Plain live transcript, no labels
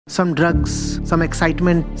some drugs, some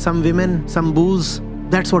excitement, some women, some booze.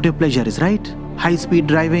 That's what your pleasure is, right? High-speed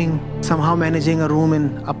driving, somehow managing a room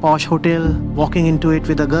in a posh hotel, walking into it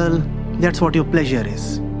with a girl. That's what your pleasure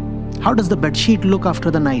is. How does the bedsheet look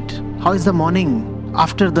after the night? How is the morning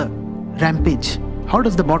after the rampage? How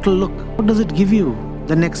does the bottle look? What does it give you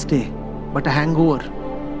the next day but a hangover?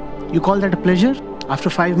 You call that a pleasure? After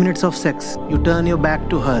 5 minutes of sex, you turn your back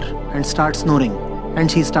to her and start snoring,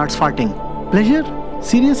 and she starts farting. Pleasure?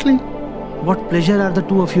 Seriously? What pleasure are the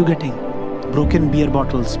two of you getting? Broken beer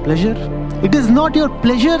bottles, pleasure? It is not your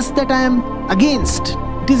pleasures that I am against.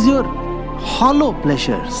 It is your hollow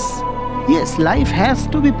pleasures. Yes, life has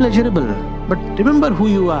to be pleasurable, but remember who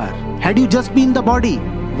you are. Had you just been the body,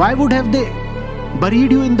 why would have they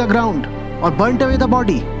buried you in the ground or burnt away the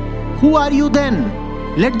body? Who are you then?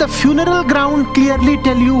 Let the funeral ground clearly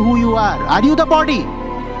tell you who you are. Are you the body?